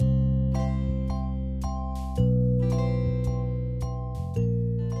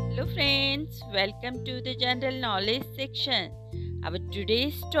students, welcome to the general knowledge section. Our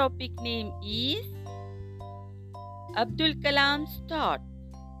today's topic name is Abdul Kalam's thought.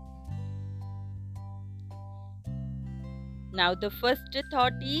 Now the first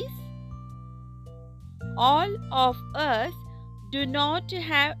thought is, all of us do not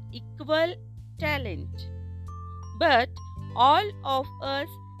have equal talent, but all of us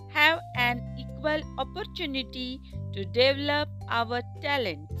have an equal opportunity to develop our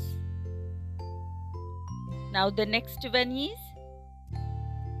talents. Now the next one is,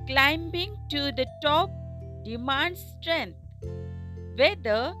 climbing to the top demands strength,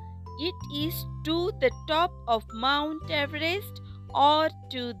 whether it is to the top of Mount Everest or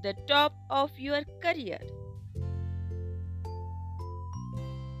to the top of your career.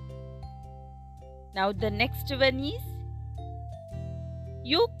 Now the next one is,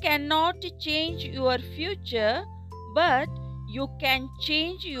 you cannot change your future, but you can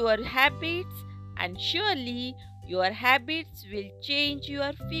change your habits, and surely your habits will change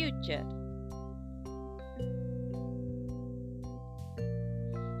your future.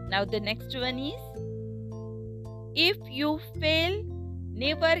 Now the next one is, if you fail,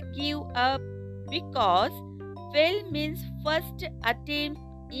 never give up, because fail means first attempt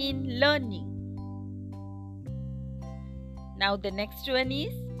in learning. Now the next one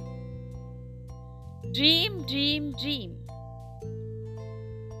is, dream, dream, dream.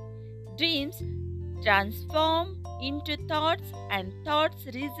 Dreams transform into thoughts, and thoughts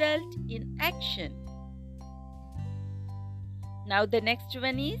result in action. Now the next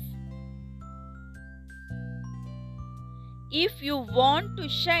one is, if you want to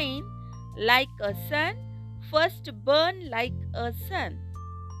shine like a sun, first burn like a sun.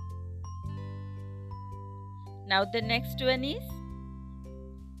 Now the next one is,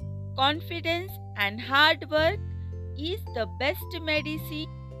 confidence and hard work is the best medicine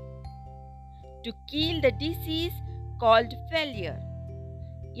to kill the disease called failure.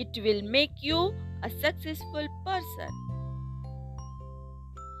 It will make you a successful person.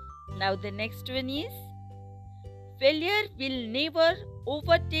 Now the next one is, failure will never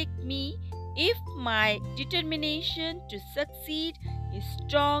overtake me if my determination to succeed is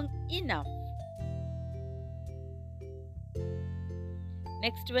strong enough.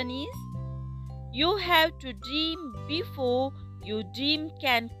 Next one is, you have to dream before your dream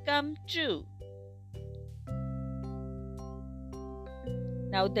can come true.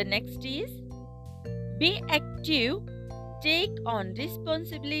 Now the next is, be active, take on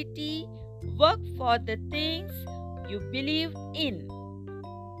responsibility, work for the things you believe in.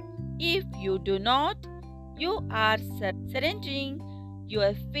 If you do not, you are surrendering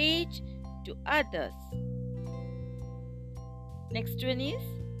your fate to others. Next one is,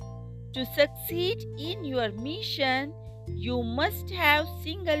 to succeed in your mission, you must have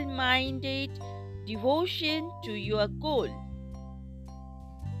single-minded devotion to your goal.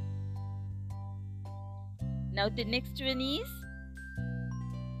 Now the next one is,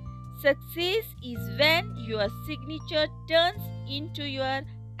 success is when your signature turns into your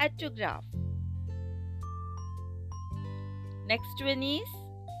autograph. Next one is,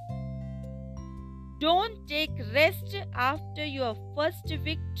 don't take rest after your first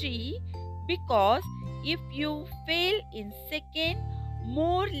victory, because if you fail in second,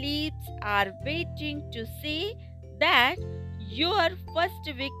 more leaps are waiting to say that your first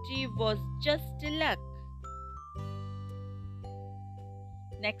victory was just luck.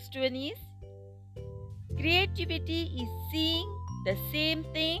 Next one is, creativity is seeing the same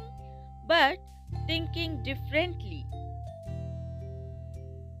thing but thinking differently.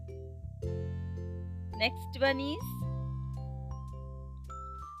 Next one is,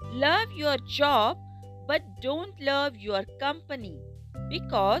 love your job but don't love your company,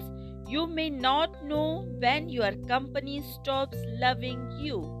 because you may not know when your company stops loving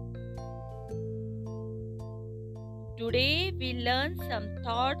you. Today we learn some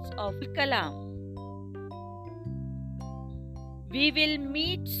thoughts of Kalam. We will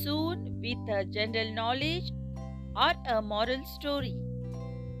meet soon with a general knowledge or a moral story.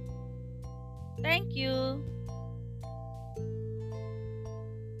 Thank you.